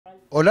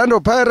Orlando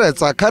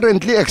Pirates are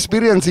currently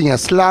experiencing a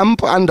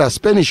slump under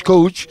Spanish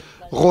coach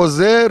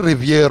Jose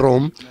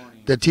Riviero.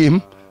 The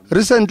team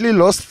recently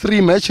lost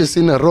 3 matches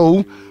in a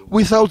row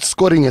without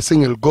scoring a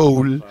single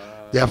goal.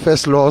 Their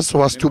first loss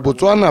was to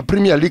Botswana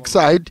Premier League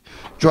side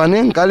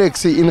Jwaneng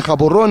Galaxy in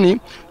Gaborone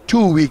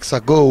 2 weeks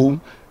ago.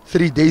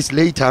 3 days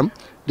later,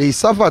 they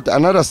suffered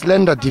another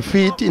slender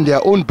defeat in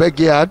their own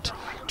backyard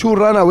to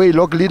runaway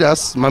log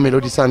leaders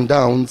Mamelodi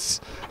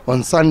Sundowns.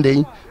 On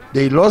Sunday,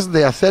 they lost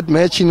their 3rd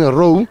match in a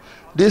row,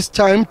 this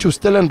time to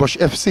Stellenbosch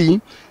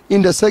FC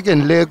in the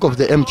second leg of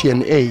the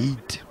MTN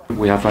 8.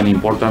 We have an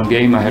important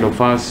game ahead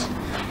of us,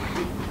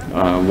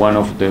 one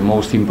of the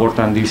most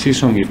important this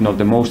season, if not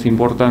the most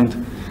important.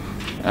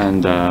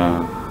 And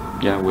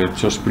yeah, we're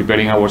just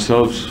preparing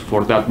ourselves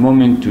for that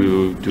moment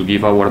to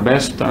give our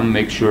best and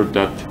make sure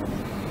that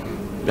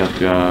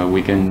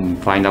we can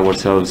find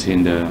ourselves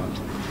in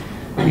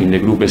the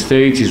group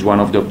stage. Is one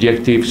of the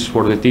objectives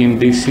for the team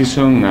this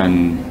season,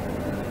 and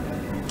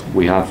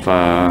we have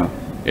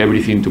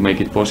everything to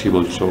make it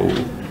possible. So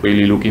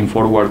really looking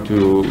forward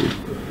to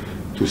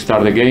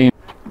start the game.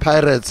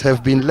 Pirates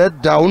have been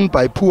let down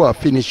by poor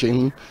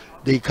finishing.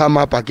 They come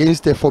up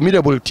against a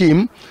formidable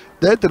team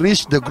that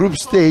reached the group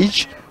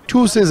stage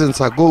 2 seasons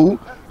ago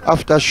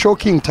after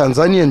shocking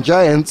Tanzanian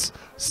giants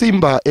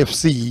Simba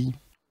FC.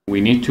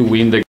 We need to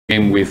win the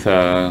game with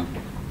 2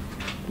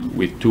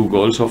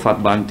 goals of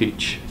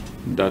advantage.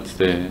 That's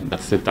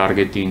the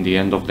target in the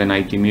end of the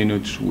 90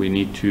 minutes. We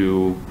need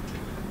to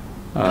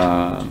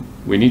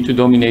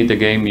dominate the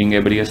game in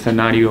every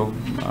scenario.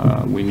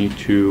 We need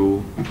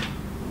to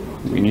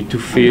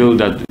feel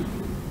that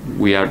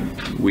we are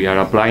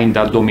applying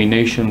that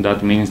domination.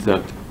 That means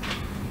that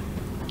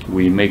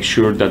we make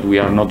sure that we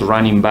are not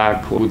running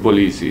back. Football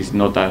is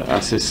not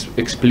as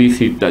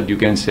explicit that you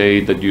can say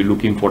that you're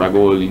looking for a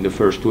goal in the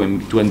first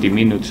 20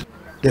 minutes.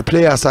 The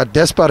players are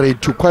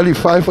desperate to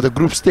qualify for the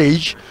group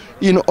stage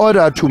in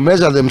order to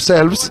measure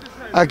themselves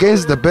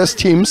against the best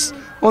teams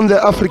on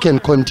the African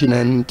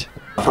continent.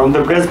 From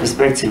the players'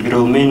 perspective, it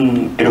will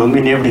mean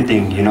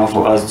everything, you know,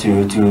 for us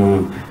to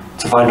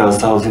find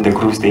ourselves in the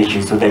group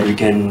stages so that we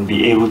can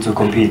be able to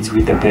compete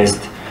with the best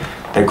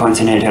the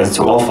continent has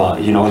to offer.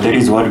 You know, that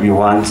is what we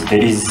want.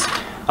 That is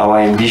our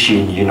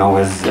ambition, you know,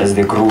 as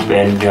the group.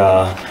 And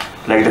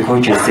like the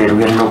coach has said,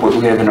 we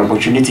have an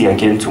opportunity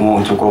again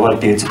tomorrow to go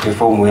out there to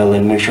perform well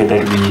and make sure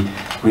that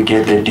we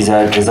get the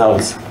desired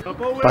results.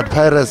 But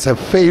Pirates have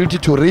failed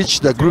to reach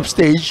the group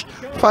stage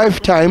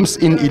 5 times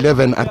in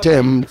 11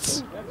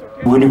 attempts.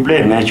 When you play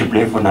a match, you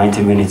play for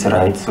 90 minutes,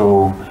 right?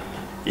 So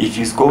if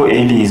you score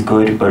early is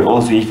good, but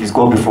also if you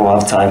score before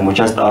halftime or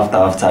just after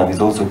halftime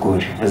is also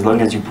good, as long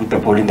as you put the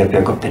ball in the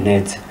back of the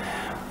net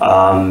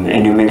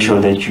and you make sure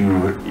that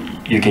you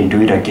can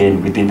do it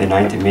again within the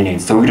 90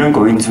 minutes. So we don't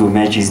go into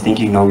matches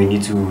thinking, no, we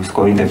need to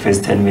score in the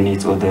first 10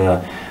 minutes or the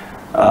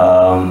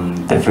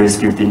first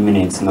 15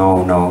 minutes.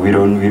 No, we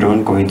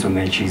don't go into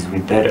matches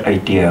with that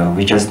idea.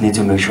 We just need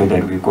to make sure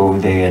that we go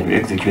there and we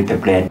execute the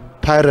plan.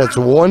 Pirates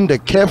won the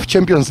CAF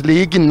Champions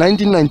League in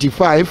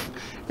 1995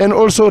 and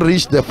also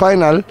reached the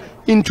final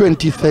in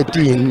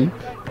 2013.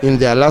 In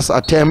their last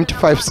attempt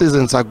 5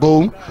 seasons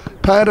ago,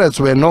 Pirates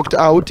were knocked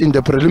out in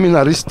the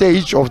preliminary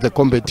stage of the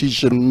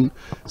competition.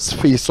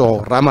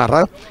 Sfiso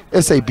Ramara,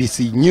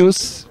 SABC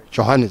News,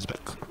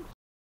 Johannesburg.